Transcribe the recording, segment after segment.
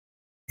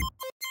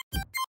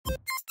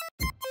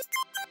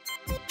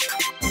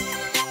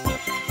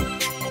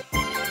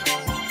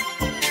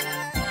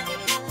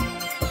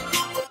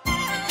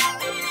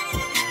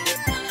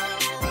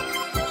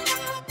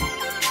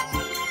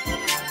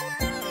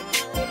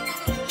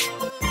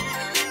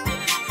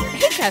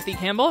Kathy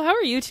Campbell. How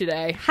are you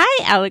today?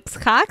 Hi, Alex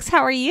Cox. How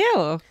are you?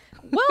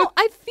 Well,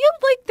 I feel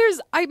like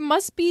I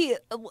must be,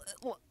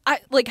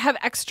 have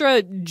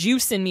extra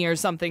juice in me or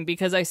something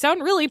because I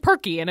sound really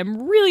perky and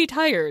I'm really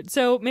tired.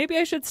 So maybe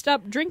I should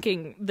stop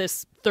drinking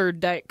this third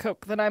Diet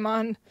Coke that I'm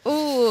on.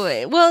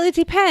 Ooh, well, it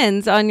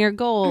depends on your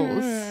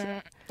goals.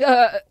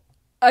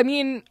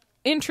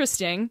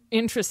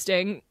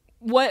 Interesting.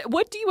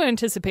 What do you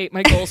anticipate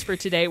my goals for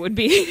today would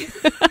be?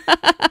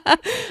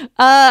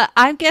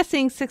 I'm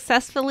guessing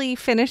successfully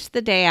finish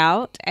the day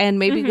out and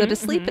maybe go to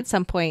sleep at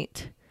some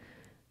point.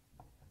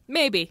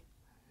 Maybe.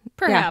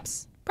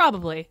 Perhaps. Yeah.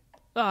 Probably.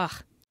 Ugh.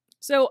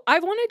 So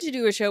I've wanted to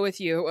do a show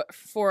with you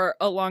for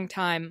a long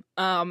time,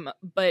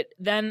 but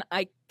then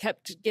I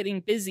kept getting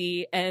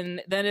busy,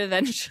 and then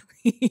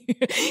eventually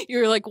you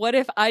were like, what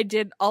if I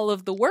did all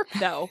of the work,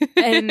 though?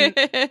 And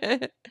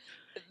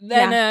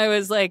then I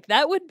was like,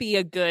 that would be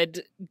a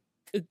good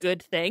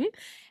thing.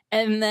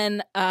 And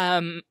then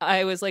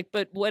I was like,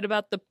 but what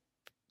about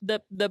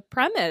the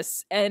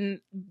premise? And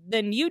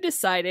then you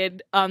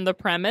decided on the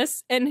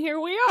premise, and here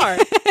we are.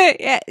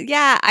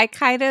 yeah, I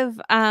kind of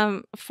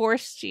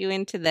forced you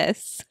into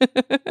this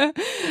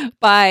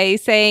by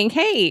saying,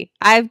 hey,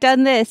 I've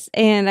done this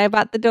and I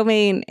bought the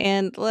domain,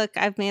 and look,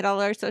 I've made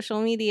all our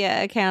social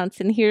media accounts,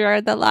 and here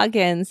are the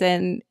logins,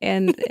 and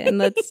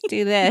let's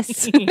do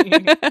this.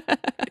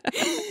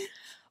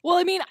 Well,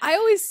 I mean, I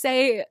always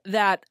say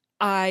that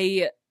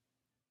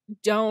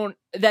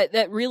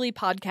that really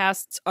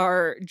podcasts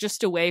are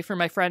just a way for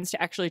my friends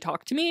to actually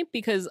talk to me,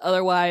 because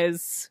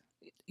otherwise,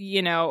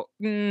 I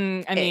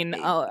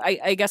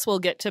guess we'll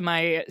get to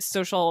my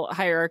social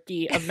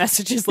hierarchy of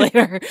messages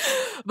later,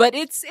 but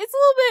it's a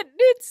little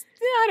bit,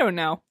 I don't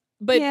know,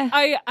 but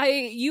yeah.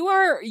 You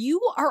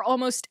are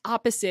almost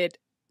opposite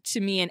to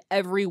me in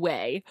every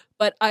way,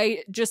 but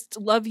I just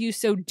love you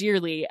so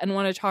dearly and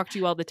want to talk to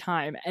you all the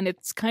time, and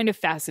it's kind of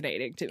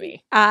fascinating to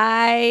me.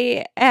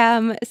 I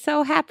am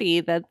so happy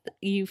that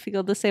you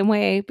feel the same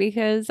way,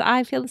 because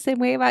I feel the same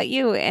way about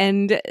you.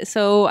 And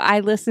so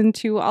I listen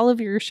to all of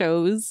your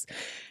shows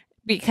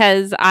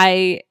because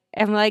I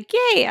am like,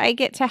 yay, I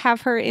get to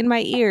have her in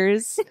my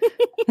ears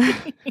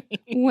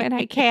when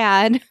I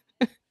can.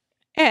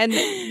 And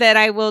then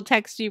I will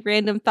text you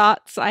random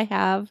thoughts I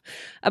have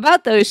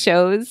about those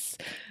shows,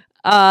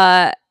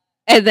 and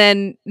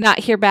then not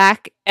hear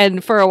back.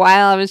 And for a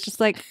while, I was just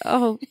like,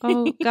 oh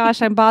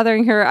gosh, I'm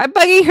bothering her. I'm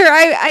bugging her.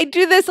 I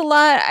do this a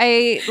lot.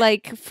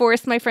 I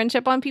force my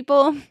friendship on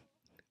people,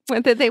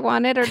 whether they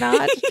want it or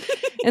not.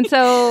 And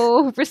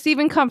so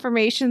receiving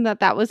confirmation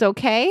that was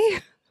okay.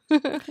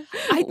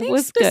 I think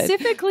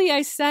specifically good.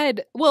 I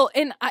said, well,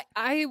 and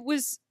I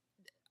was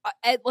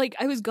I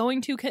was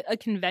going to a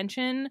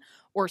convention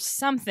or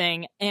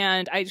something,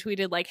 and I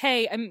tweeted like,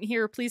 hey, I'm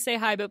here, please say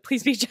hi, but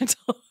please be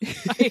gentle.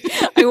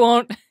 I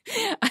won't.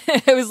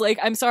 I was like,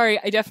 I'm sorry,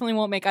 I definitely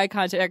won't make eye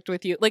contact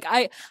with you. Like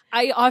I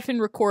often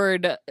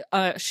record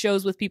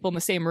shows with people in the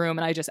same room,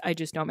 and I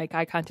just don't make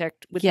eye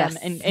contact with them.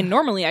 And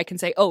normally I can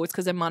say, oh, it's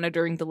because I'm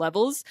monitoring the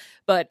levels,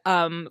 but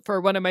for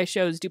one of my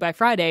shows, Due by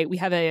Friday, we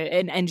have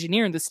an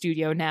engineer in the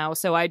studio now,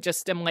 so I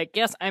just am like,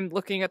 yes, I'm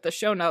looking at the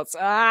show notes.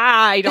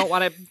 I don't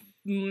want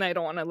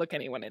to look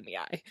anyone in the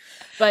eye.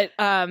 But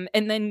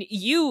and then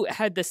you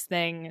had this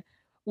thing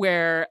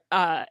where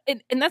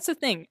and that's the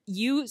thing.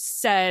 You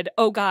said,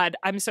 oh God,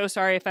 I'm so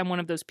sorry if I'm one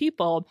of those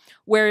people.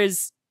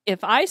 Whereas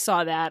if I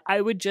saw that,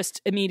 I would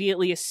just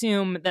immediately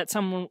assume that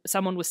someone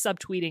was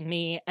subtweeting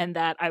me and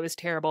that I was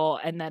terrible,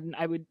 and then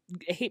I would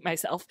hate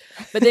myself.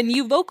 But then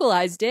you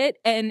vocalized it,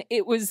 and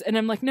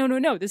I'm like,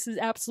 no, this is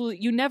absolutely,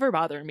 you never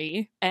bother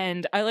me.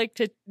 And I like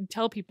to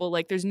tell people,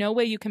 like, there's no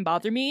way you can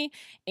bother me.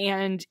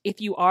 And if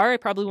you are, I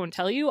probably won't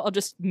tell you. I'll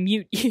just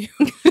mute you.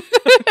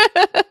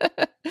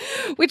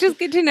 Which is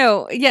good to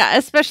know. Yeah,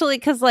 especially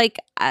because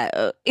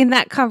in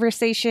that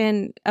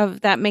conversation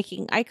of that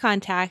making eye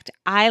contact,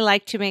 I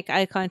like to make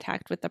eye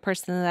contact with the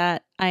person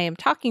that I am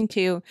talking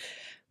to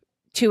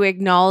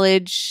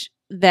acknowledge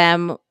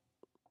them,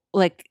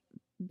 like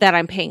that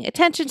I'm paying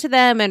attention to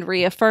them and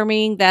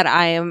reaffirming that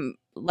I am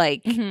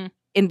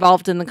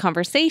involved in the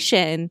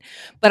conversation.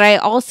 But I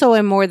also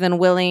am more than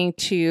willing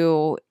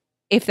to,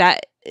 if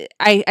that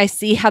I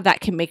see how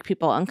that can make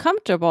people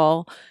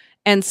uncomfortable.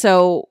 And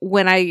so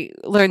when I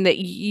learned that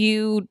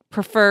you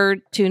prefer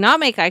to not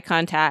make eye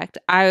contact,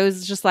 I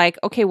was just like,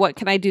 okay, what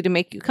can I do to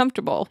make you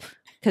comfortable?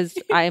 Because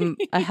I'm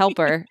a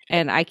helper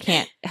and I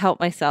can't help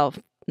myself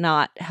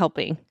not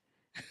helping.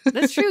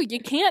 That's true. You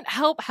can't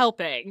help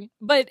helping.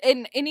 But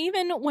and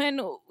even when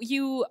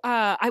you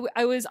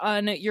I was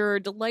on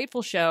your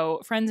delightful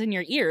show, Friends in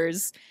Your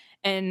Ears,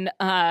 and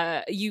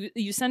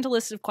you sent a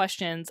list of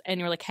questions, and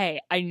you're like,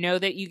 hey, I know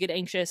that you get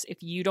anxious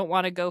if you don't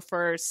want to go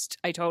first.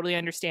 I totally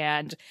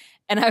understand.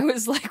 And I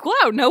was like,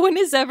 wow, no one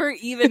has ever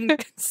even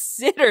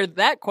considered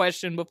that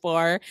question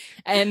before.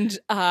 And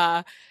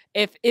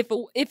if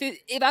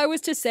I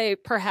was to say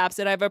perhaps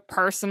that I have a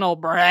personal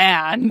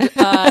brand,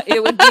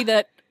 it would be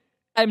that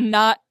I'm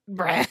not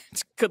brand.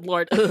 Good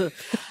Lord.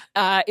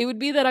 It would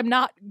be that I'm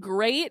not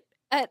great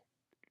at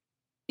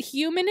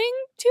humaning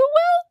too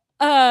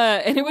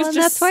And it was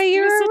just that's why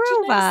you're a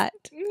robot.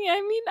 Yeah,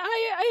 I mean,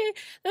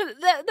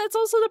 that's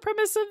also the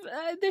premise of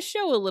this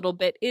show a little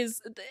bit,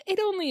 is it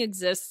only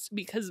exists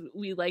because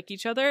we like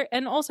each other.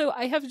 And also,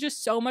 I have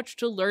just so much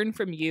to learn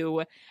from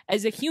you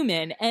as a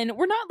human. And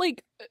we're not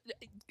like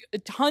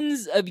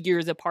tons of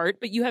years apart,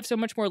 but you have so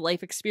much more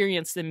life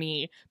experience than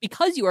me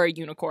because you are a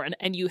unicorn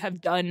and you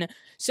have done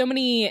so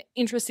many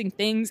interesting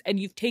things and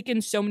you've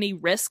taken so many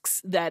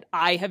risks that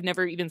I have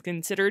never even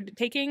considered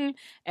taking.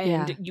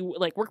 And you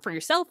like work for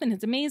yourself, and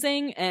it's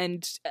amazing.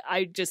 And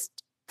I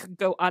just could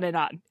go on and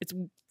on.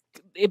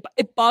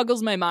 It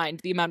boggles my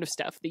mind the amount of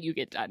stuff that you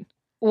get done.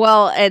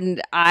 Well,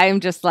 and I'm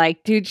just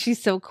like, dude,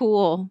 she's so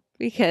cool.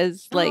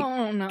 Because, like,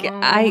 oh, no.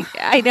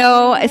 I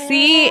know.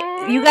 See,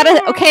 you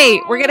gotta, okay,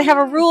 we're gonna have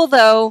a rule,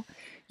 though.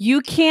 You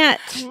can't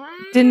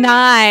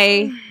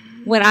deny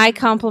when I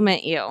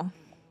compliment you.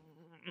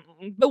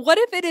 But what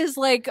if it is,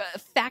 like,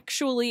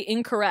 factually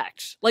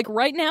incorrect? Like,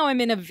 right now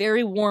I'm in a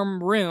very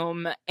warm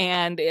room,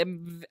 and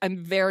I'm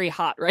very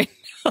hot right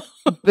now.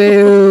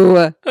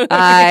 Boo.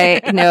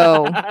 I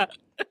know.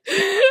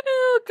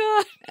 Oh,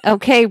 God.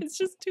 Okay, it's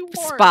just too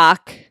warm. Spock.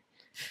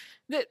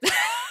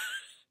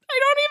 I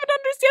don't even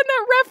understand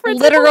that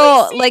reference.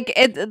 Literal, like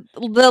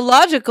the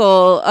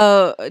logical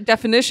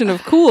definition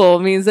of cool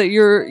means that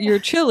you're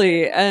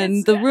chilly,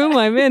 and the room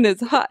I'm in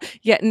is hot.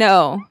 Yeah,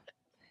 no,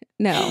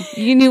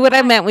 you knew what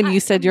I meant when you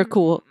said you're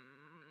cool.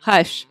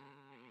 Hush.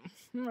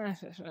 Well,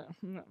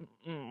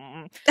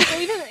 even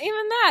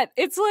that,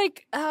 it's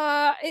like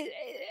everything's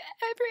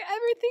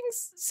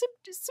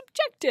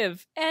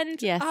subjective,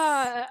 and yes.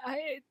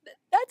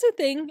 That's a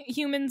thing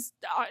humans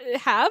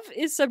have,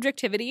 is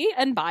subjectivity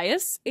and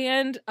bias,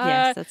 and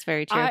yes, that's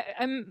very true.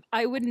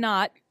 I would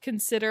not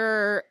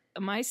consider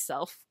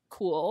myself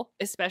cool,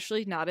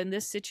 especially not in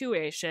this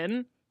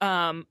situation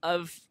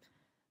of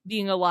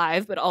being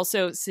alive, but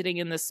also sitting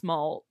in this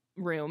small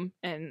room,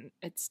 and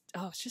it's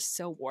just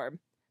so warm.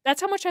 That's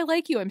how much I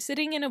like you. I'm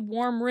sitting in a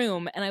warm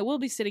room, and I will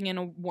be sitting in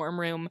a warm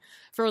room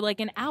for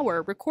like an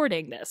hour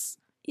recording this.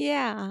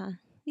 Yeah.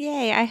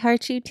 Yay, I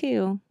heart you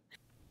too.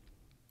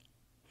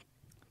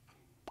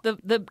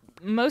 The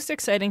most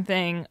exciting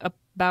thing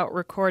about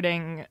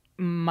recording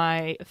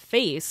my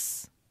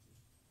face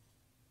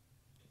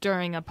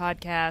during a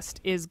podcast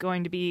is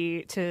going to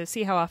be to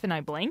see how often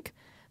I blink,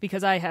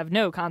 because I have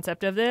no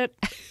concept of it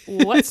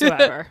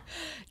whatsoever.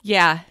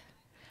 Yeah.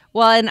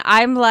 Well, and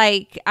I'm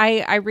like,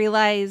 I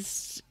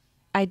realized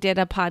I did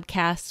a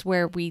podcast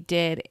where we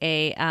did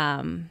a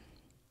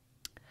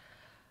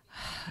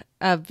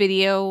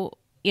video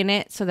in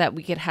it so that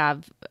we could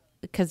have,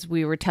 because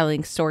we were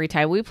telling story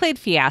time. We played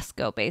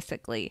Fiasco,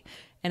 basically,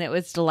 and it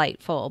was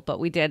delightful, but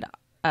we did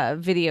a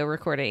video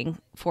recording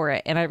for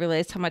it, and I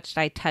realized how much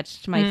I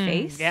touched my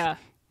face. Yeah.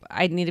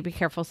 I need to be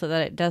careful so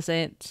that it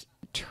doesn't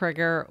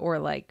trigger or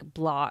like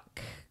block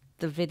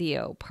the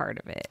video part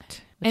of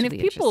it. And if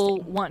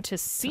people want to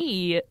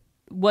see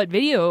what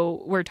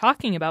video we're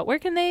talking about, where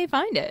can they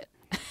find it?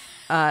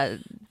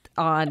 On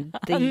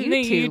the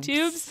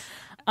YouTubes.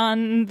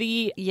 On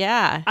the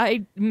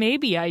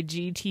maybe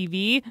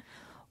IGTV.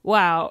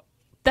 Wow,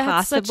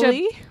 that's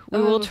possibly we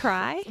will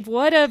try.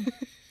 What a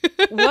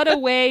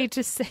way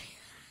to say.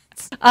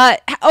 I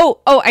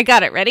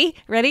got it.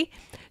 Ready?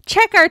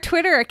 Check our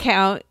Twitter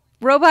account,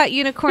 Robot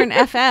Unicorn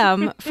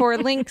FM, for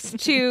links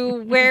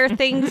to where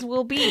things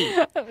will be.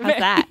 How's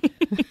that?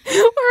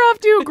 We're off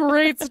to a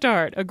great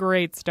start.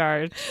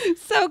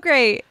 So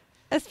great.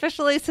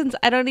 Especially since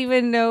I don't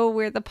even know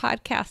where the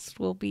podcast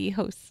will be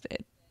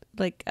hosted,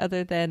 like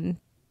other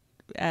than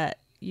at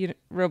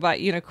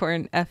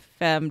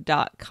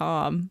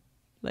robotunicornfm.com.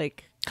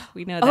 Like,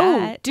 we know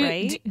that,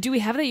 right? Do we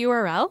have the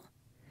URL?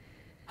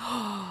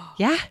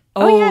 Yeah.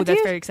 Yeah,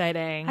 that's very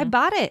exciting. I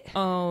bought it.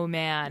 Oh,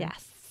 man.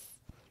 Yes.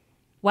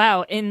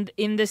 Wow, in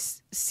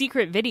this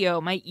secret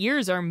video, my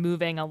ears are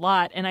moving a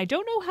lot, and I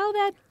don't know how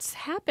that's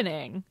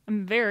happening.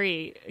 I'm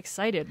very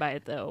excited by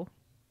it, though.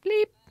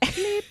 Bleep,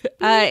 bleep,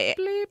 bleep,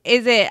 bleep.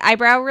 Is it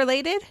eyebrow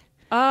related?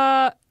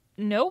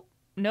 Nope.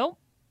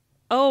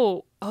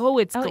 Oh,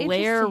 it's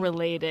glare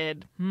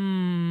related.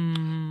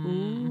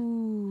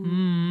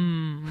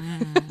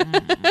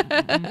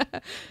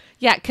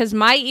 Yeah, because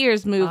my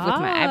ears move with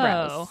my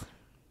eyebrows.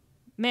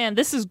 Man,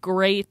 this is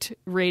great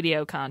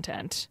radio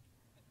content.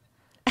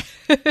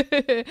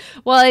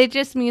 Well, it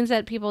just means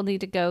that people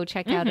need to go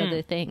check out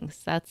other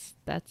things. That's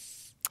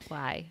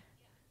why.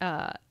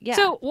 Yeah.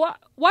 So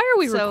why are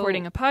we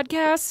recording a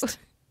podcast?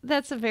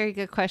 That's a very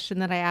good question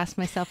that I ask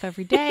myself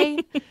every day.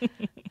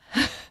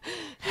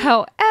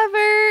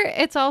 However,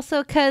 it's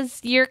also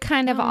because you're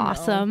kind of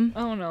awesome.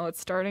 Oh no,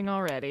 it's starting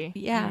already.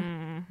 Yeah.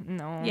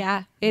 No.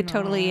 Yeah, it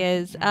totally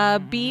is.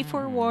 Be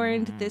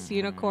forewarned, this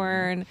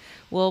unicorn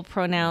will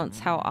pronounce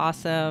how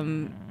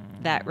awesome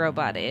that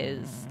robot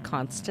is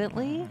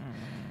constantly,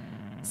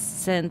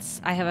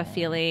 since I have a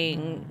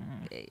feeling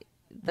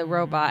the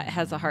robot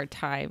has a hard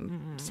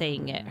time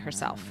saying it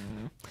herself.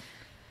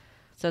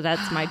 So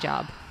that's my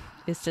job,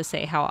 is to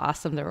say how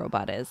awesome the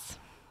robot is.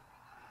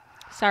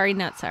 Sorry,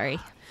 not sorry.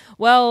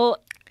 Well,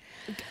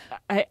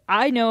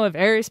 I know a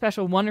very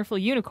special, wonderful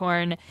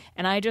unicorn,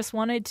 and I just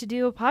wanted to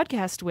do a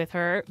podcast with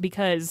her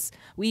because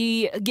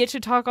we get to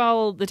talk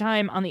all the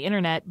time on the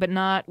internet, but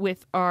not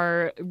with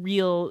our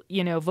real,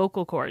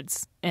 vocal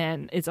cords.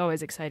 And it's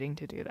always exciting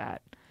to do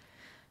that.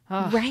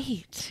 Oh.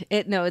 Right.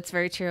 No, it's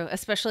very true,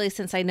 especially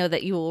since I know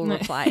that you will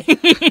reply.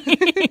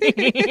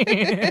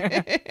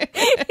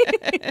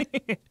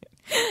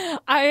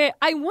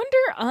 I wonder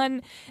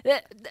on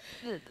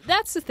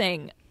that's the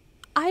thing.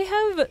 I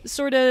have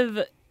sort of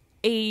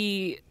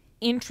a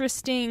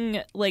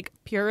interesting like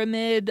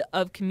pyramid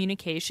of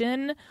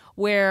communication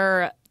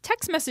where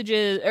text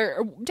messages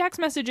or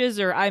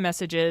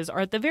iMessages are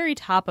at the very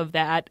top of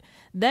that.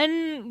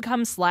 Then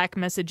come Slack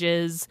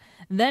messages.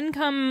 Then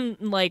come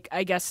like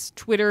I guess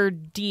Twitter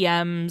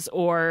DMs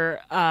or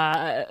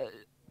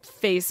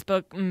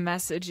Facebook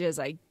messages,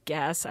 I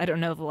guess. I don't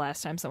know the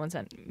last time someone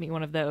sent me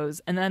one of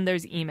those. And then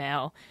there's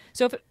email.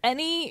 So if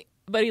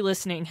anybody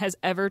listening has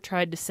ever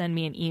tried to send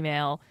me an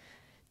email,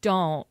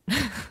 don't.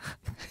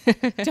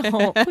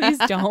 Don't. Please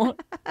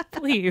don't.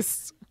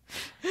 Please.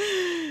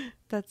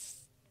 That's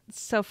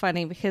so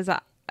funny because,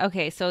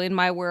 okay, so in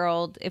my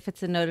world, if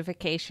it's a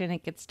notification,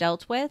 it gets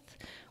dealt with.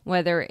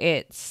 Whether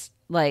it's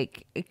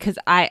like, because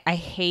I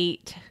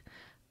hate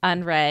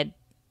unread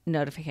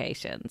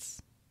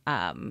notifications.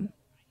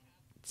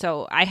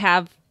 So I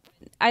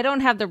don't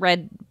have the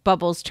red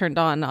bubbles turned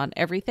on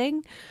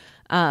everything.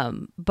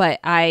 But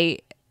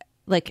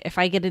if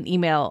I get an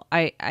email,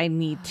 I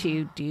need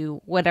to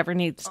do whatever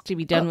needs to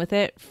be done with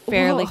it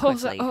fairly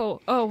quickly.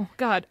 Oh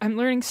God, I'm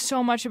learning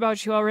so much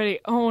about you already.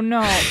 Oh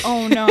no.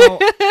 Oh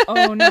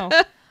no.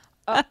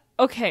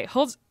 Okay,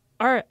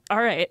 all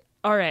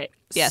right.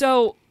 Yes.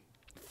 So,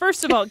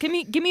 first of all, give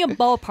me a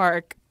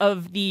ballpark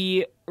of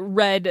the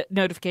red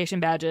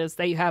notification badges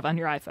that you have on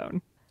your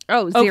iPhone.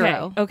 Oh,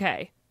 0.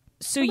 Okay.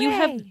 So you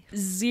have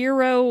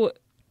 0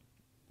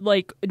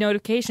 like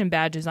notification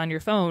badges on your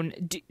phone.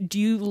 Do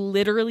you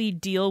literally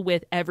deal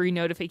with every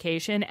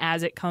notification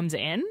as it comes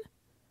in?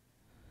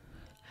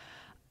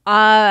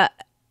 For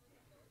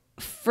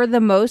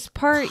the most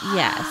part,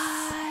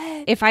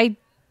 yes. If I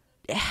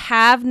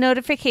have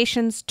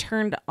notifications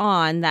turned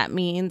on, that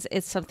means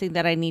it's something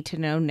that I need to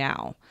know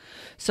now.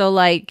 So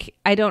like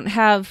I don't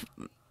have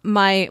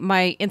my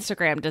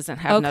Instagram doesn't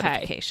have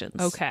notifications.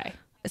 Okay.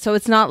 So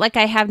it's not like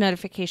I have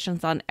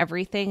notifications on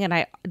everything and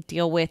I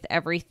deal with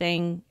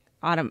everything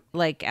on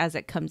like as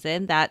it comes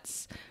in.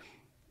 That's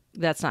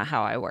not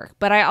how I work.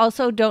 But I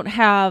also don't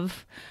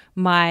have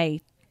my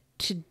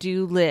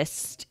to-do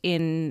list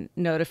in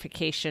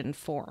notification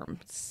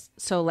forms.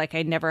 So like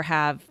I never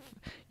have,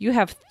 you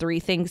have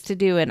 3 things to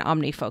do in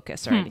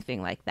OmniFocus or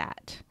anything like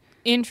that.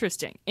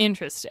 Interesting.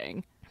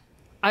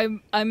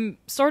 I'm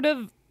sort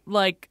of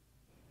like,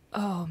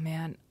 oh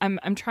man,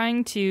 I'm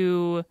trying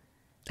to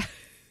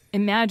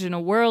imagine a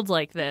world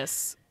like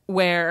this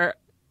where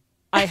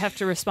I have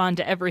to respond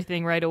to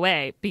everything right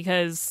away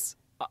because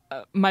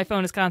my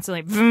phone is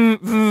constantly.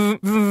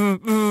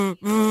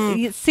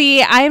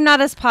 See, I'm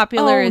not as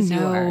popular as you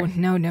are.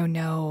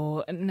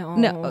 No.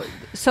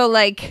 So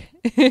like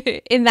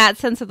in that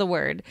sense of the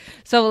word.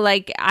 So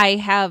like I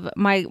have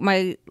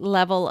my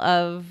level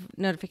of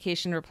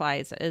notification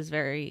replies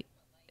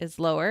is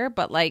lower,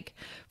 but like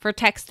for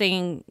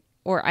texting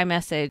or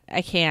iMessage,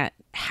 I can't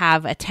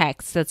have a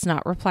text that's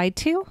not replied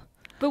to.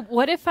 But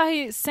what if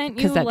I sent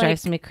you that like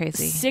drives me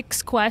crazy.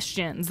 6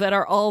 questions that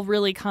are all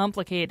really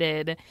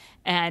complicated,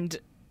 and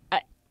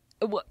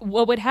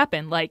what would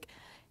happen? Like,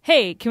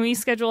 hey, can we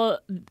schedule?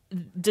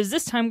 Does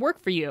this time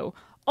work for you?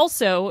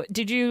 Also,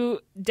 can you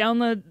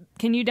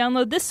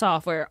download this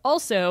software?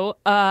 Also,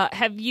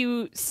 have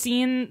you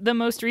seen the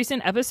most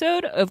recent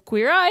episode of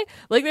Queer Eye?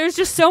 Like, there's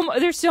so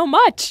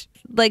much.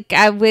 Like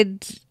I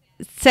would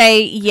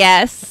say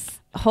yes.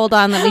 Hold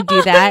on, let me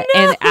do that. No.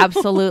 And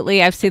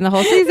absolutely, I've seen the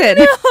whole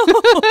season.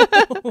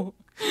 No.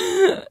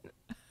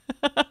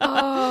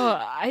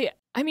 I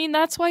mean,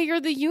 that's why you're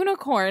the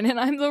unicorn and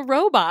I'm the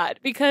robot,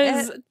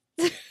 because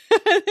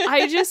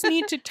I just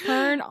need to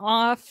turn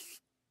off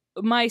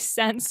my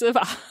sense of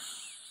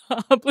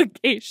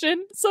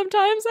obligation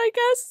sometimes, I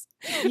guess.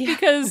 Yeah.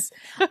 Because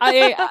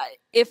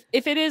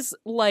if it is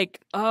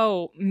like,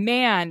 oh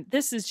man,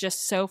 this is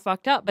just so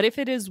fucked up. But if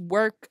it is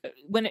work,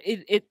 when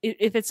if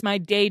it's my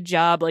day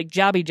job, like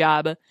jobby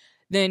job,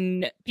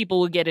 then people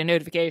will get a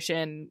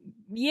notification.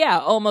 Yeah,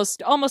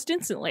 almost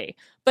instantly.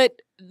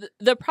 But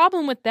the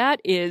problem with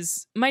that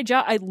is my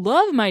job. I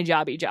love my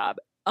jobby job.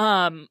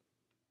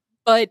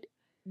 But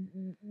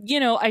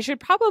I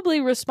should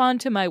probably respond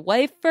to my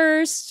wife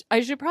first.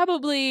 I should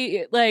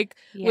probably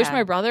wish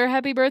my brother a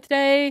happy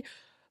birthday.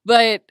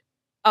 But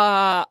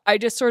I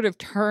just sort of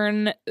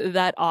turn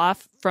that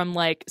off from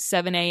like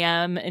 7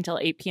 a.m. until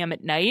 8 p.m.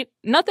 at night.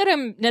 Not that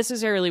I'm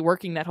necessarily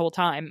working that whole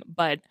time,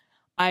 but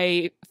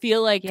I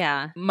feel like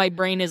my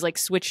brain is like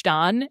switched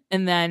on.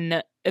 And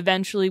then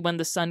eventually when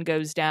the sun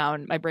goes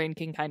down, my brain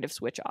can kind of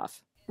switch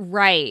off.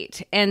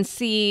 Right. And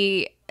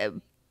see,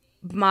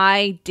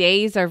 my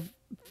days are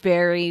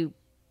very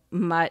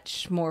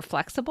much more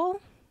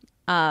flexible.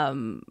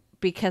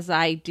 because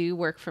I do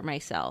work for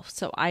myself.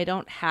 So I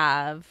don't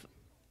have,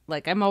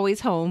 like, I'm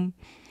always home.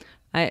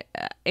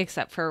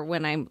 Except for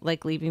when I'm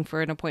like leaving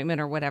for an appointment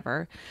or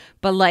whatever.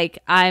 But like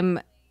I'm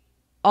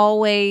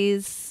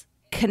always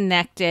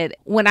connected.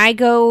 When I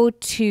go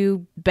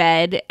to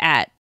bed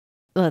at,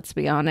 let's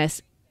be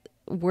honest,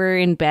 we're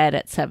in bed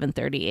at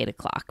 7:30, 8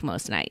 o'clock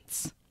most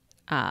nights.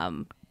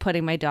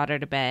 Putting my daughter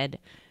to bed,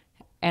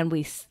 and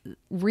we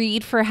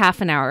read for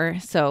half an hour.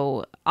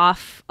 So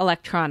off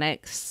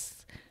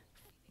electronics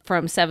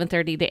from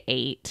 7:30 to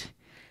 8.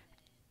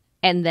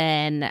 And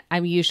then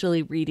I'm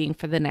usually reading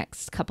for the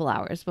next couple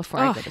hours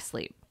before I go to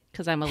sleep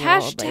because I'm a little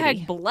old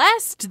lady.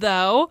 Blessed,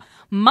 though.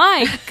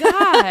 My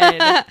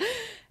God.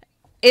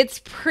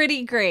 It's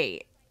pretty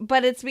great.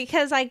 But it's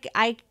because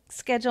I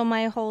schedule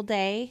my whole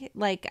day.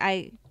 Like,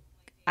 I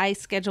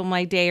schedule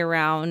my day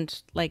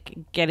around, like,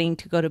 getting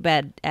to go to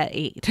bed at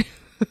 8.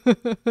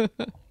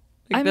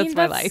 That's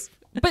my life.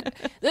 But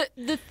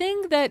the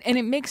thing that, and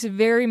it makes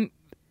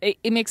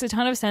it makes a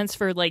ton of sense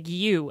for like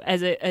you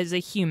as a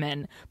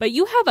human, but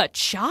you have a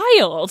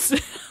child.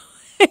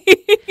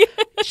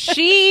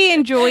 She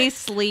enjoys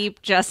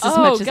sleep just as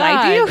much as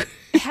I do.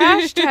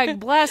 Hashtag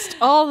blessed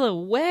all the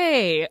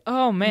way.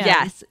 Oh man.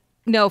 Yes.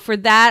 No, for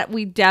that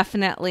we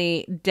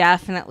definitely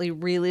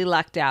really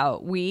lucked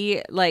out.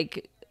 We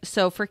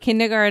so for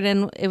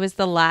kindergarten, it was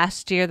the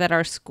last year that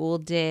our school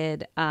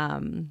did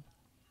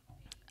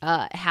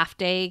half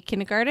day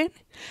kindergarten,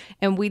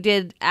 and we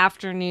did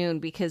afternoon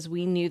because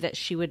we knew that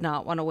she would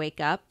not want to wake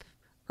up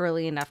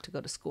early enough to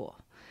go to school.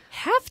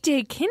 Half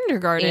day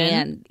kindergarten?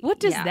 And what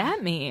does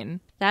that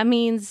mean? That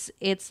means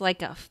it's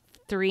like a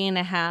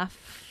 3.5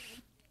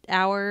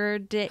 hour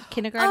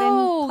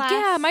kindergarten class.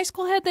 Yeah, my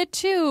school had that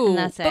too. And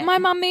that's it. But my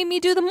mom made me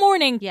do the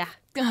morning. Yeah.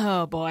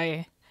 Oh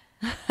boy.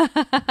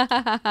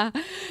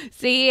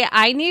 See,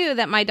 I knew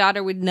that my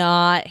daughter would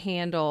not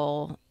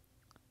handle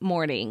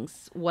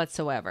mornings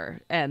whatsoever,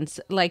 and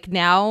like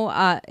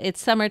now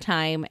it's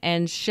summertime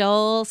and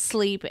she'll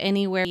sleep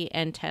anywhere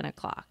and 10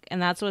 o'clock,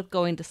 and that's with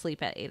going to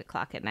sleep at 8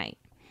 o'clock at night.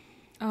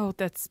 Oh,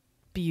 that's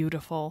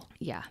beautiful.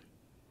 Yeah,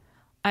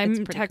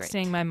 I'm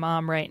texting my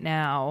mom right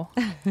now.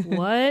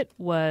 What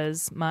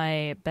was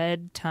my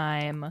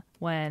bedtime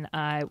when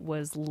I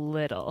was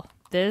little?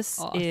 This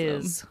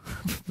is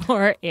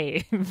for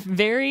a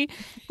very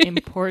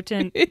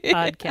important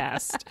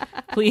podcast.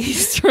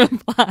 Please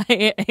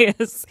reply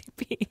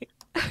ASAP.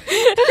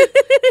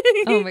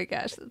 Oh my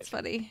gosh, that's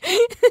funny.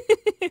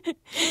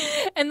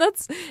 And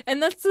that's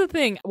the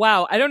thing.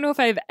 Wow, I don't know if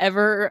I've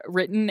ever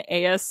written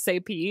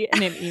ASAP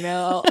in an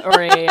email or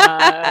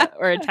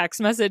a text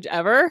message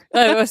ever.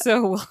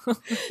 So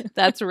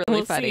that's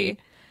really funny. See.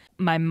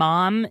 My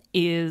mom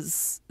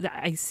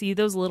I see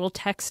those little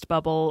text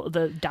bubble,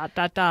 the ...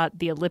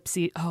 the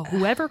ellipses. Oh,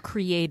 whoever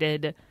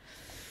created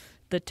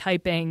the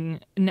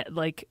typing,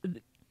 like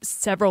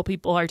several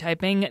people are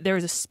typing. There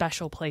is a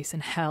special place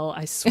in hell,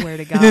 I swear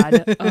to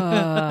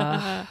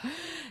God.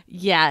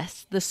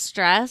 Yes, the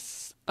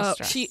stress.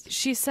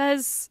 She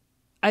says,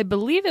 I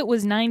believe it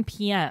was 9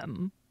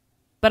 p.m.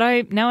 But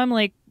I'm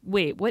like,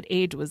 wait, what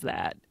age was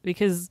that?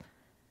 Because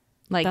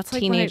like that's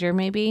teenager,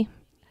 maybe.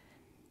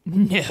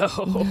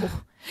 No.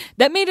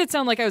 That made it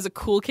sound like I was a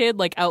cool kid,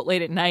 like out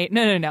late at night.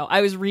 No.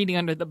 I was reading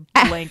under the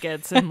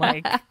blankets and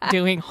like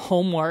doing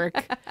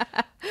homework.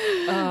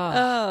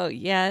 Oh,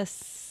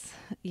 yes.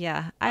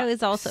 Yeah. I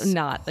was also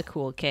not the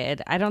cool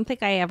kid. I don't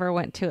think I ever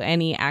went to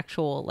any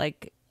actual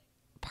like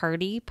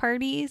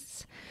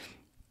parties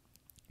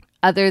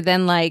other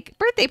than like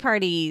birthday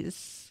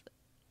parties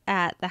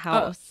at the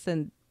house.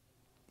 And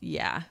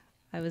yeah.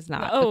 I was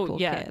not the cool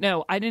kid.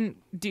 No, I didn't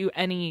do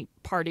any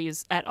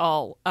parties at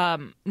all.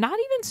 Not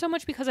even so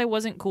much because I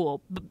wasn't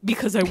cool,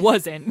 because I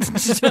wasn't.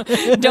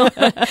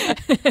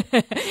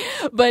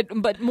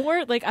 But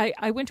more like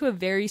I went to a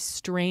very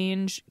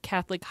strange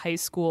Catholic high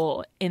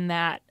school in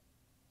that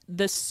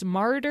the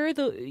smarter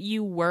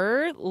you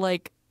were,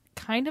 like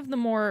kind of the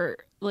more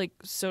like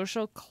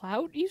social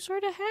clout you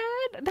sort of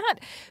had. Not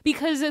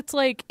because it's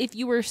like if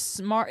you were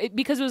smart,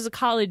 because it was a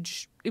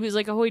college. It was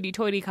like a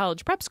hoity-toity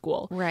college prep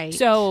school. Right.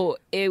 So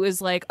it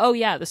was like, oh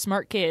yeah, the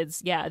smart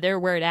kids, yeah, they're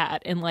where it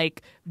at. And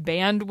like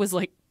band was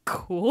like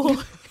cool.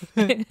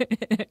 In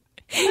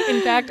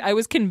fact, I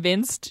was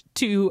convinced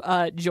to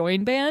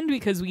join band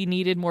because we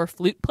needed more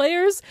flute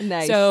players.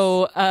 Nice.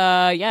 So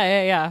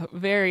yeah.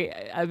 Very,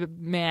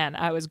 man,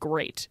 I was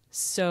great.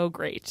 So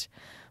great.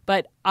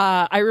 But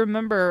I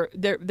remember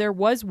there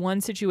was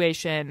one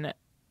situation,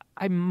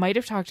 I might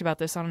have talked about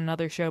this on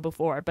another show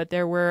before, but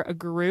there were a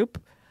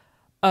group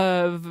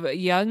of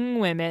young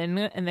women,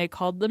 and they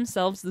called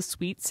themselves the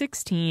Sweet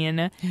 16,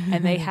 and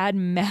they had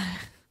matching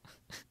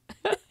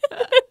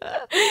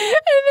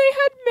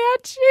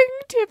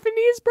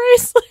Tiffany's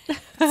bracelets.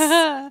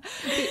 Wow.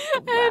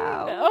 And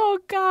oh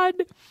god,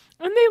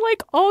 and they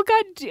like all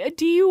got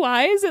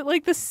DUIs at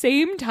like the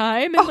same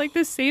time in like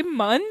the same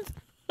month.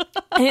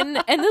 And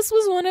this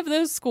was one of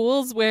those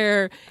schools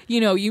where you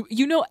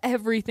know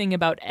everything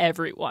about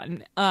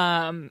everyone,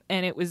 and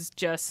it was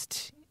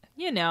just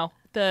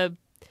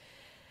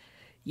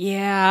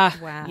Yeah.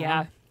 Wow.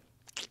 Yeah.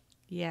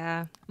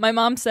 Yeah. My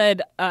mom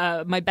said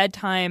my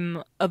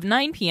bedtime of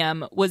 9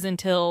 p.m. was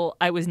until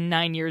I was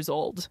 9 years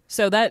old.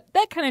 So that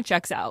kind of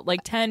checks out.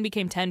 Like 10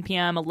 became 10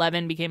 p.m.,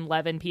 11 became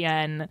 11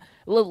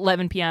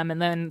 p.m.,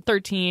 and then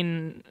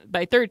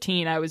by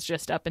 13, I was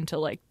just up until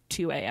like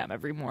 2 a.m.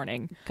 every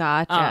morning.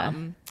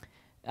 Gotcha.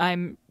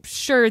 I'm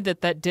sure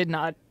that did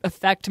not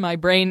affect my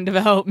brain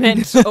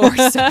development or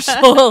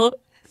social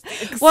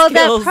well, that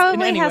skills probably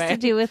in any has way. to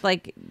do with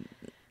like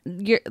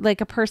your like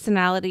a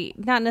personality,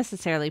 not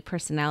necessarily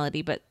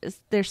personality, but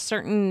there's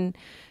certain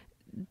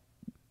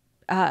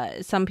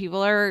some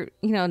people are,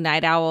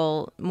 night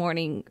owl,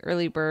 morning,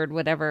 early bird,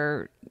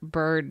 whatever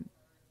bird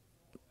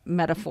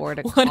metaphor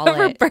to call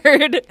Whatever it.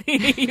 bird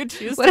you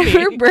choose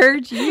Whatever to be.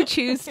 bird you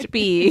choose to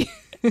be.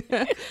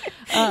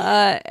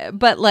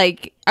 But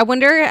like, I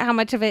wonder how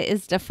much of it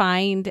is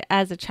defined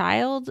as a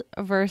child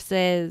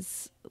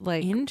versus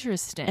like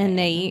Interesting.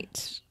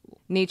 innate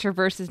nature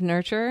versus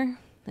nurture.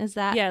 Is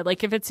that? Yeah,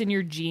 like if it's in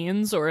your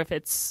genes or if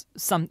it's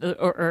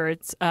or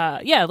it's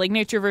like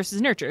nature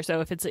versus nurture. So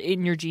if it's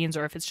in your genes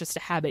or if it's just a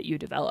habit you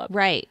develop.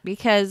 Right,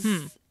 because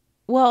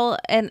well,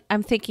 and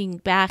I'm thinking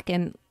back,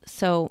 and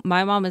so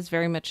my mom is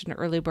very much an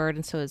early bird,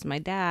 and so is my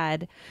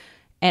dad,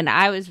 and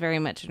I was very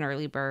much an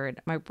early bird.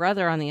 My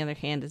brother, on the other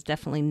hand, is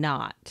definitely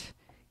not.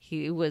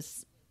 He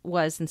was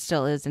and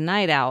still is a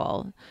night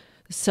owl.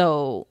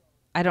 So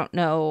I don't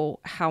know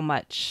how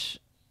much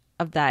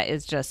of that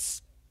is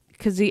just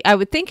because I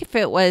would think if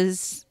it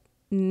was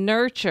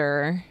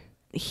nurture,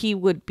 he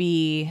would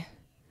be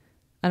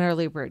an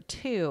early bird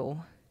too.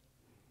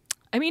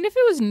 I mean, if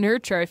it was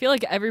nurture, I feel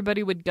like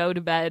everybody would go to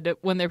bed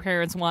when their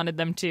parents wanted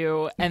them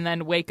to and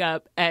then wake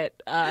up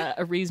at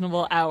a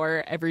reasonable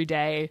hour every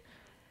day.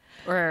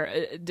 Or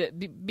I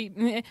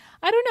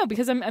don't know,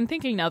 because I'm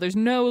thinking now there's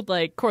no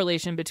like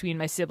correlation between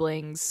my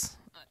siblings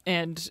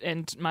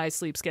and my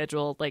sleep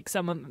schedule. Like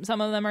some of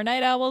them are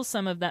night owls,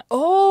 some of them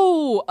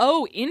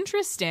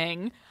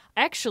interesting.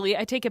 Actually,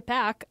 I take it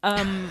back.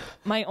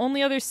 My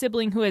only other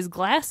sibling who has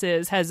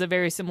glasses has a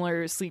very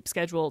similar sleep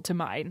schedule to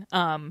mine.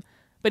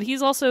 But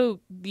he's also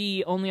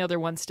the only other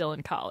one still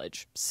in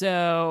college.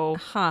 So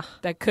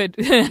that could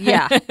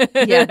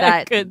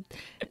that could,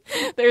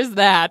 there's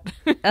that.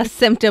 A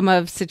symptom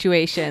of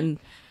situation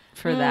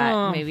for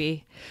that,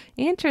 maybe.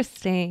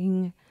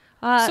 Interesting.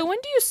 So when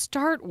do you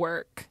start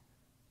work?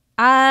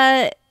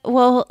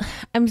 Well,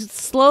 I'm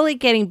slowly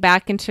getting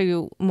back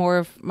into more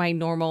of my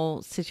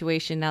normal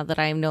situation now that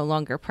I am no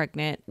longer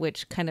pregnant,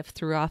 which kind of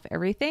threw off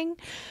everything.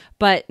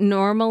 But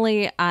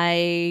normally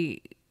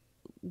I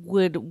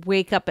would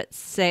wake up at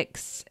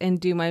 6 and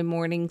do my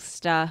morning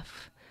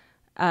stuff.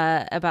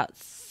 About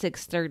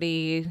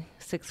 6:30,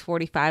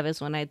 6:45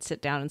 is when I'd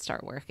sit down and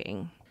start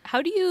working.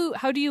 How do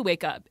you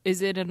wake up?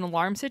 Is it an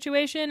alarm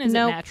situation? Is it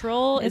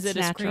natural? Is it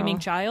a screaming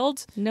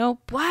child?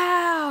 Nope.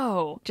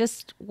 Wow.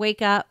 Just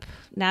wake up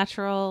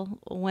natural.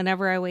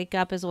 Whenever I wake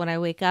up is when I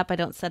wake up. I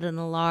don't set an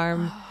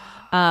alarm.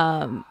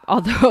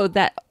 Although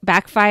that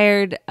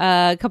backfired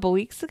a couple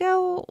weeks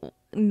ago.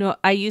 No,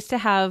 I used to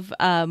have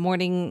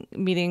morning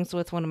meetings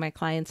with one of my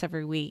clients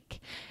every week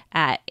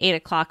at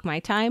 8:00 my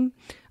time,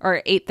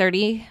 or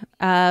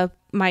 8:30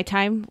 my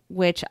time,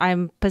 which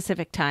I'm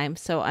Pacific time,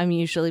 so I'm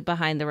usually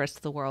behind the rest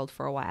of the world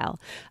for a while.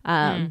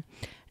 And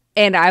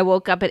I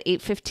woke up at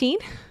 8:15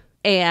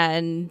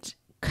 and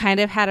kind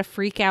of had a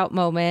freak out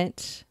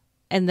moment,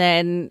 and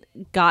then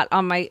got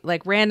on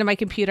ran to my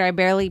computer. I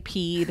barely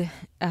peed.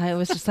 I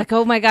was just like,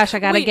 oh my gosh, I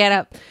gotta get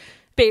up.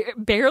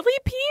 Barely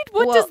peed?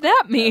 What does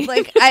that mean?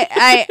 Like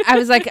I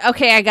was like,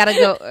 okay, I gotta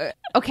go.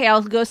 Okay,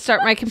 I'll go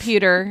start my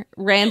computer.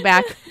 Ran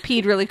back,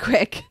 peed really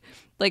quick.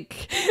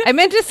 Like I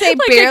meant to say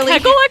like barely. A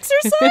Kegel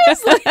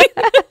exercise.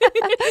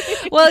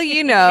 Well,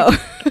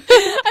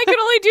 I could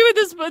only do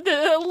this with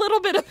a little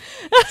bit of.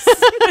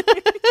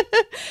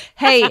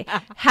 Hey,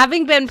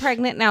 having been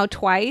pregnant now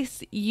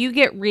twice, you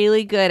get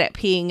really good at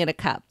peeing in a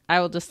cup. I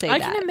will just say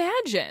that. I can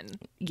imagine.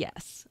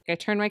 Yes, I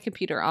turned my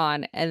computer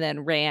on and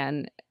then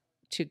ran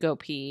to go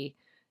pee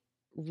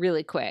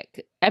really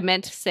quick. I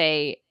meant to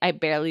say I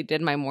barely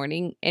did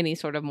any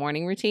sort of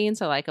morning routine.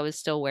 So like I was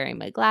still wearing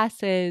my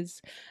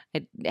glasses.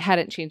 I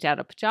hadn't changed out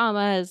of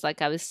pajamas.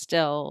 Like I was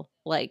still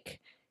like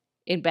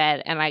in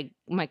bed, and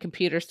my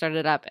computer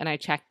started up and I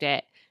checked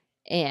it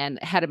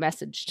and had a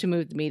message to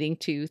move the meeting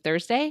to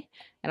Thursday.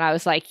 And I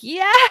was like,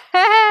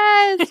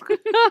 yes.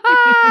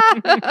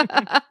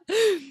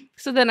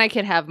 So then I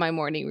could have my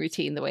morning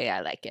routine the way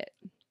I like it.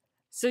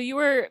 So you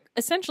were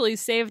essentially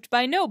saved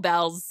by no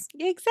bells.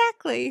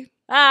 Exactly.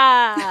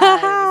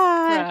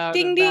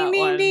 Ding, ding,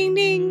 ding, ding,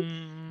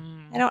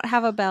 ding. I don't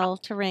have a bell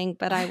to ring,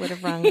 but I would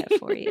have rung it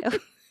for you.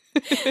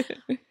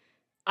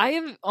 I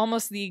have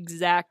almost the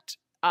exact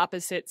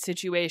opposite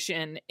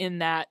situation in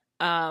that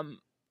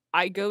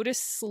I go to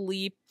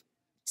sleep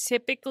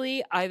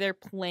typically either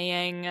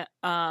playing,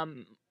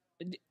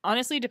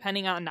 honestly,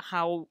 depending on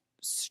how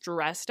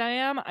stressed I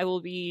am, I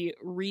will be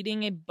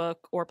reading a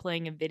book or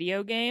playing a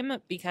video game,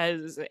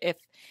 because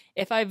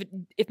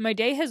if my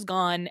day has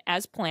gone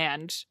as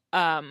planned,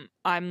 I'm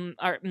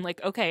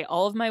like, okay,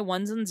 all of my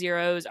ones and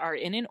zeros are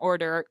in an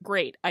order.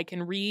 Great. I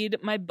can read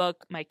my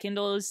book. My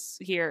Kindle is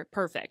here.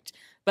 Perfect.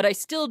 But I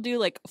still do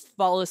like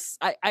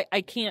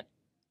I can't.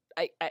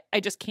 I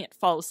just can't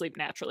fall asleep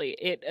naturally.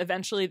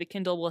 Eventually the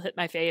Kindle will hit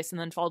my face and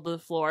then fall to the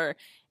floor,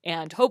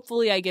 and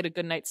hopefully I get a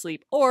good night's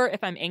sleep. Or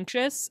if I'm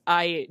anxious,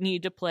 I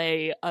need to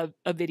play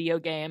a video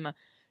game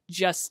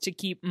just to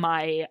keep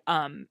my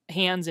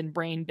hands and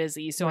brain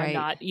busy, so I'm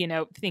not,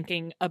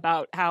 thinking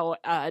about how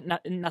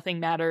nothing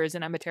matters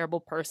and I'm a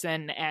terrible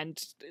person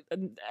and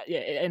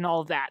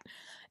all of that.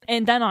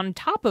 And then on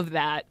top of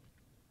that,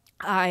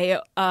 I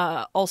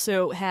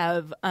also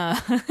have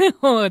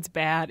oh, it's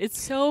bad.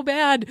 It's so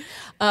bad.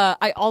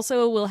 I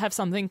also will have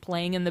something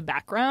playing in the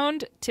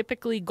background,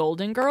 typically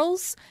Golden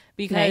Girls,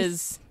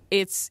 because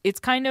it's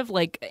kind of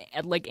like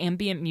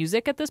ambient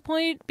music at this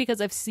point,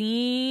 because I've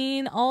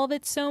seen all of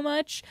it so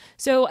much.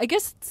 So I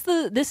guess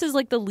this is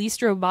like the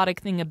least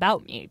robotic thing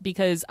about me,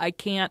 because I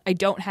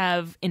don't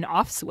have an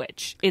off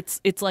switch.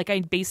 It's like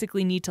I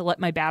basically need to let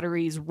my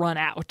batteries run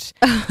out,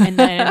 and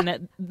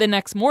then the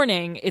next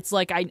morning it's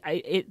like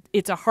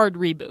it's a hard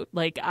reboot.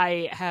 Like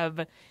I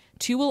have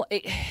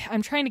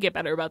I'm trying to get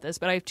better about this,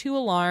 but I have 2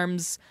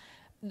 alarms.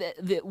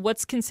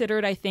 What's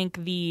considered, I think,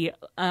 the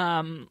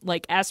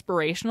like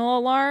aspirational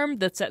alarm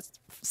that's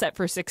set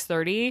for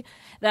 6:30,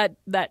 that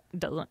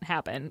doesn't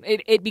happen.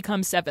 It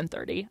becomes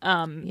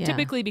 7:30.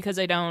 Typically because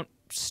I don't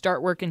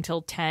start work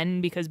until 10,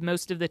 because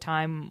most of the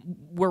time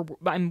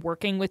I'm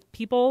working with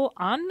people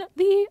on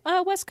the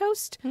West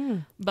Coast.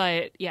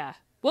 But yeah,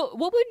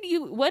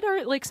 what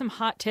are like some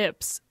hot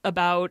tips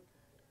about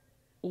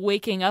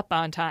waking up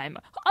on time,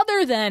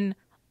 other than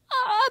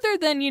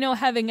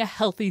having a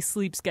healthy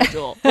sleep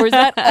schedule? Or is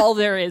that all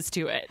there is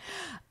to it?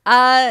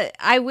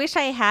 I wish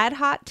I had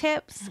hot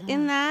tips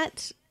in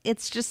that.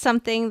 It's just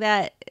something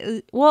that,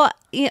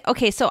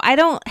 okay, so I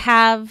don't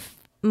have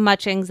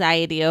much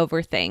anxiety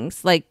over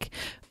things, like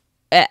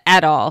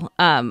at all.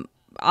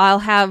 I'll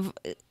have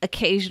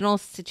occasional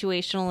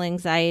situational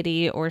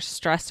anxiety or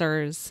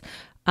stressors,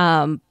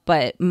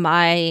 but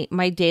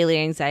my daily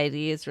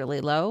anxiety is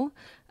really low.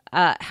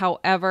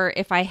 However,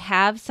 if I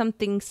have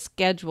something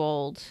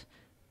scheduled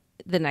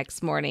the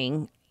next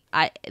morning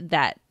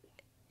that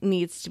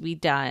needs to be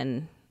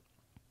done,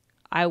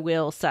 I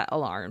will set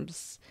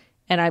alarms,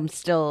 and I'm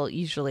still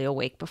usually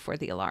awake before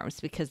the alarms,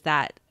 because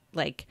that,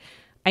 like,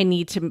 I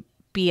need to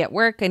be at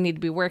work, I need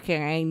to be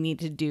working, I need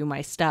to do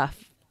my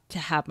stuff to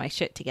have my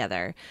shit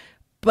together.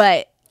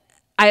 But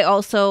I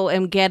also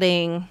am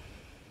getting,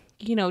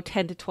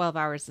 10 to 12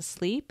 hours of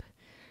sleep.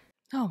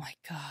 Oh my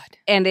God.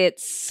 And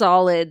it's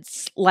solid,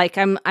 like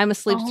I'm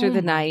asleep through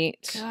the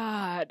night.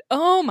 God.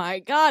 Oh my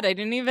God. I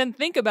didn't even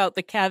think about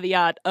the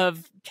caveat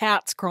of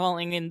cats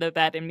crawling in the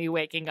bed and me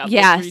waking up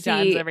 3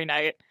 times every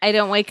night. I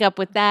don't wake up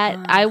with that.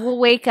 I will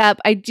wake up.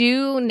 I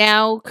do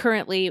now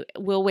currently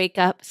will wake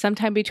up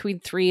sometime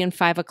between 3 and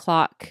 5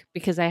 o'clock,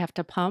 because I have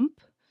to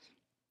pump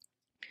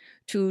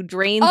to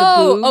drain the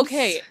boobs. Oh,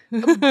 okay.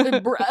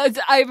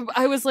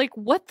 I was like,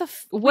 what the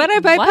what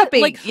am I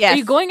pumping? Like, are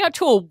you going out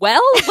to a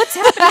well? What's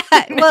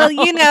happening?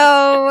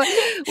 Well,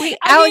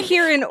 out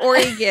here in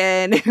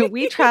Oregon,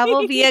 we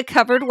travel via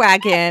covered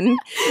wagon,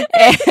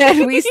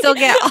 and we still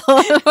get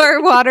all of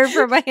our water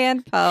from a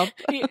hand pump.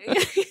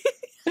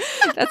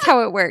 That's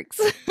how it works.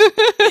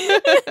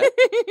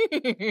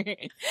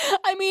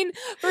 I mean,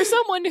 for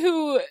someone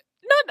who...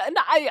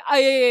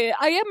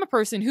 I am a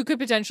person who could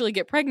potentially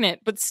get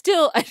pregnant, but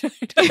still,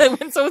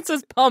 when someone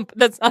says pump,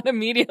 that's not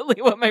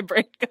immediately what my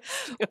brain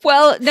goes to.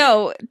 Well,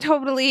 no,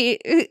 totally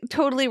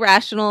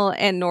rational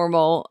and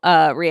normal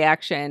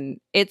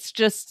reaction. It's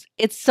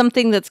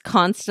something that's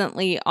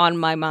constantly on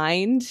my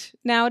mind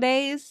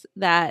nowadays,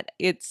 that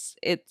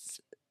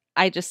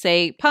I just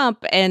say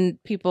pump,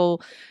 and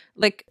people...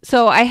 Like,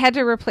 so I had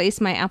to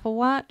replace my Apple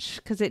Watch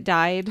because it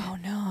died. Oh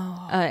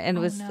no! And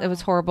it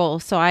was horrible.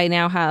 So I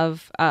now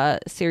have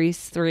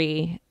Series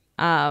 3.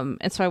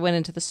 And so I went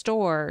into the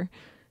store,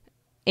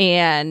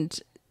 and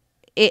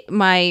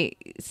my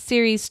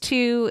Series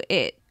 2,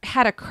 it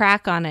had a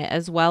crack on it,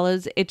 as well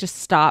as it just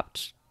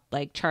stopped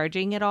like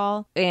charging it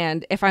all.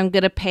 And if I'm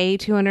gonna pay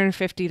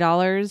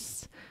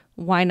 $250,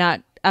 why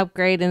not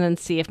upgrade and then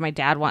see if my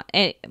dad wants?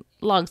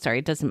 Long story,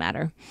 it doesn't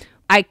matter.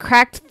 I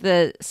cracked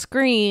the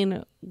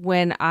screen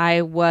when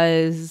I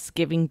was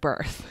giving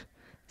birth.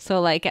 So,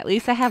 like, at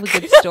least I have a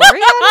good story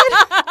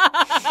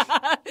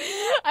on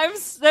it. I'm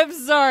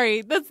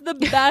sorry. That's the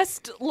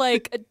best,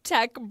 like,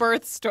 tech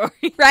birth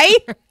story.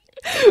 Right?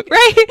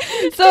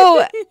 Right?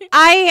 So,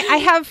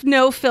 I have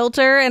no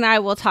filter, and I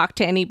will talk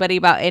to anybody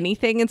about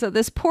anything. And so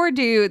this poor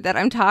dude that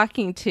I'm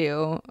talking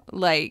to,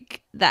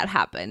 like, that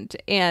happened.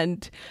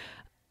 And...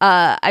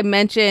 I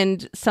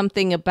mentioned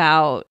something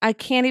about, I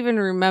can't even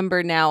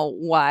remember now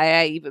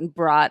why I even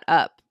brought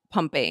up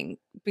pumping,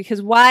 because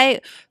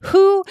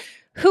who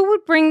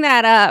would bring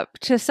that up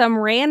to some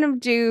random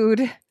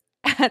dude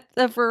at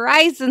the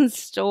Verizon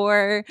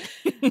store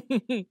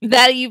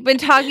that you've been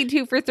talking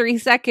to for 3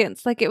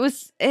 seconds. Like it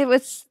was,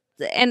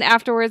 and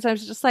afterwards I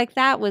was just like,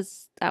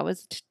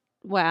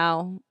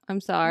 wow,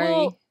 I'm sorry.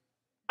 Well,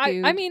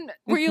 I mean,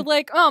 were you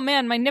like, oh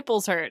man, my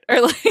nipples hurt?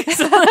 Or like,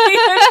 so, like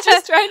I was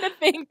just trying to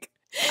think.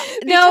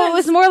 No, it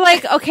was more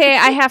like, okay,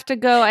 I have to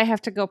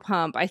go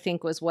pump, I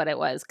think was what it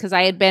was. Because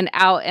I had been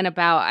out and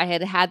about. I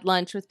had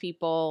lunch with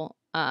people,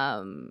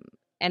 and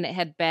it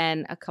had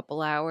been a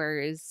couple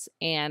hours,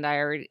 and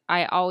I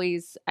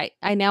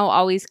now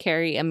always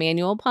carry a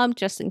manual pump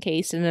just in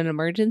case in an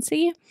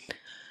emergency.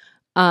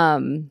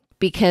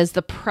 Because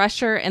the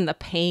pressure and the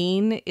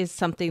pain is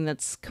something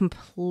that's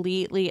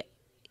completely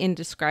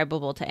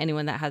indescribable to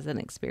anyone that hasn't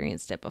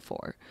experienced it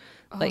before.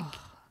 Like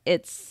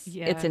it's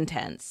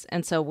intense.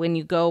 And so when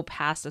you go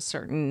past a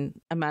certain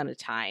amount of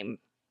time,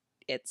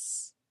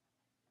 it's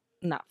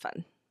not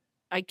fun.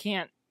 I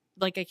can't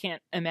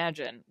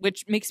imagine,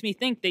 which makes me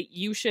think that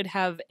you should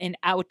have an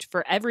out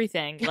for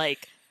everything.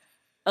 Like,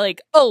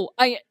 oh,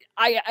 I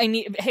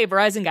need, hey,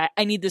 Verizon guy,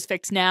 I need this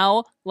fixed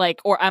now,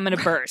 like, or I'm gonna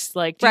burst.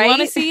 Like, do you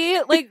want to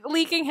see like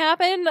leaking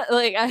happen?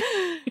 Like,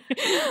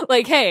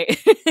 like, hey,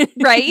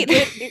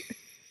 right.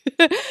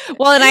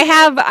 Well, and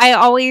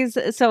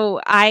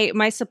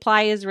my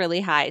supply is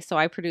really high, so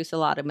I produce a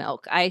lot of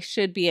milk. I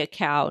should be a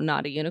cow,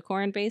 not a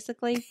unicorn,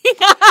 basically.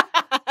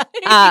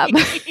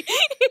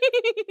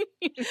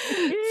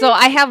 So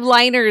I have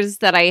liners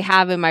that I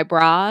have in my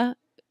bra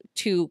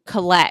to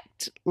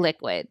collect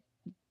liquid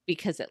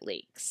because it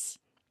leaks.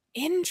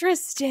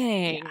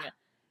 Interesting. Yeah.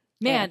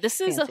 Man, this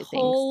is a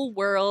whole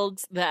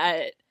world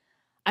that,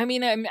 I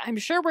mean, I'm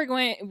sure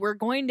we're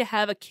going to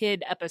have a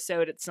kid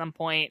episode at some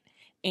point.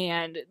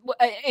 And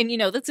you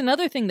know, that's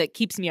another thing that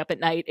keeps me up at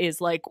night is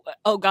like,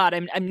 oh God,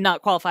 I'm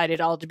not qualified at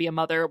all to be a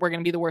mother. We're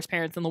going to be the worst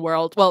parents in the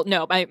world. Well,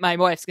 no, my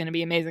wife's going to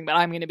be amazing, but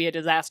I'm going to be a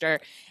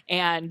disaster.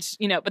 And,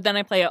 you know, but then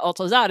I play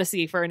Alto's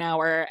Odyssey for an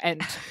hour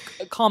and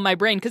calm my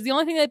brain. Because the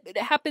only thing that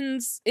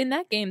happens in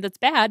that game that's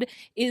bad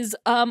is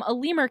a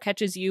lemur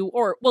catches you,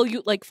 or, well,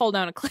 you like fall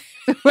down a cliff.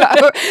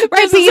 Right,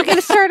 but you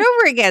can start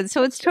over again.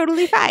 So it's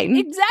totally fine.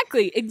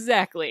 Exactly.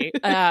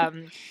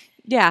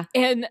 Yeah.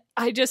 And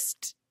I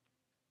just...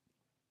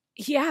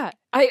 Yeah,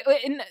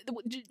 and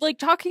like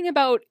talking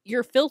about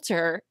your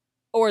filter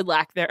or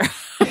lack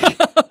thereof.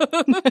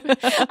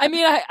 I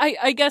mean,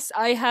 I guess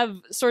I have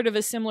sort of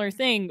a similar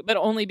thing, but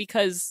only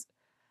because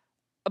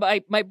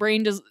my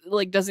brain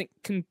doesn't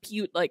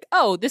compute like,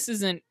 oh, this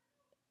isn't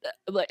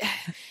like,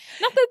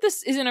 not that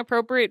this isn't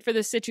appropriate for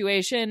this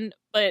situation,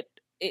 but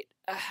it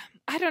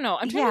I don't know.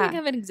 I'm trying to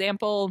think of an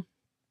example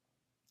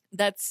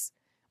that's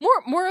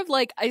more of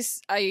like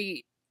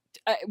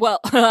well,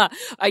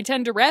 I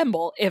tend to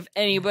ramble. If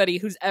anybody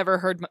who's ever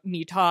heard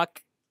me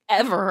talk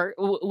ever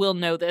will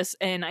know this,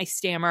 and I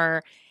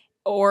stammer,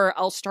 or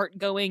I'll start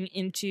going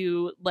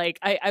into like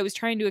I was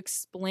trying to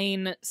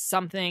explain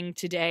something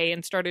today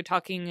and started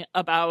talking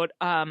about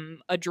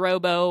a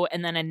Drobo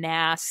and then a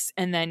NAS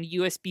and then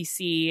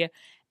USB-C.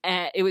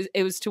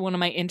 It was to one of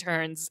my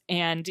interns,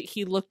 and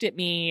he looked at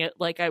me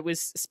like I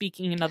was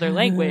speaking another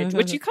language,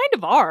 which you kind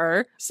of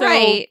are. So,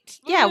 right?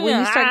 Yeah, when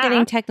you start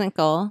getting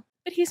technical.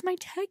 But he's my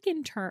tech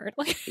intern.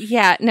 Like,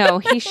 yeah, no,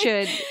 he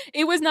should.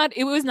 It was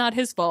not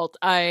his fault.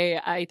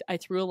 I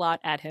threw a lot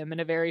at him in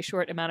a very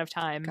short amount of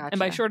time. Gotcha. And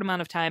by short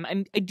amount of time,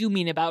 I do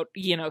mean about,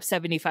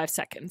 75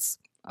 seconds.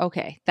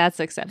 Okay, that's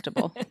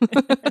acceptable.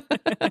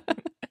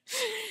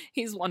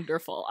 He's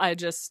wonderful. I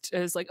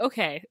was like,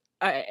 okay.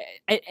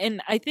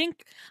 And I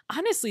think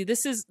honestly,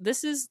 this is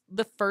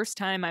the first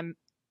time I'm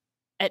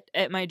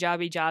at my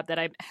jobby job that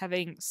I'm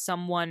having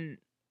someone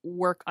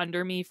work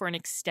under me for an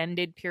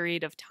extended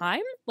period of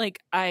time.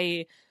 Like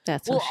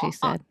that's what she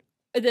said.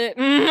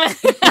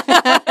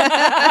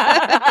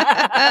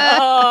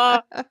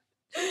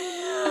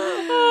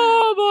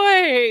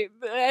 Oh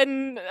boy.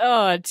 And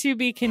to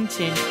be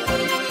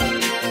continued.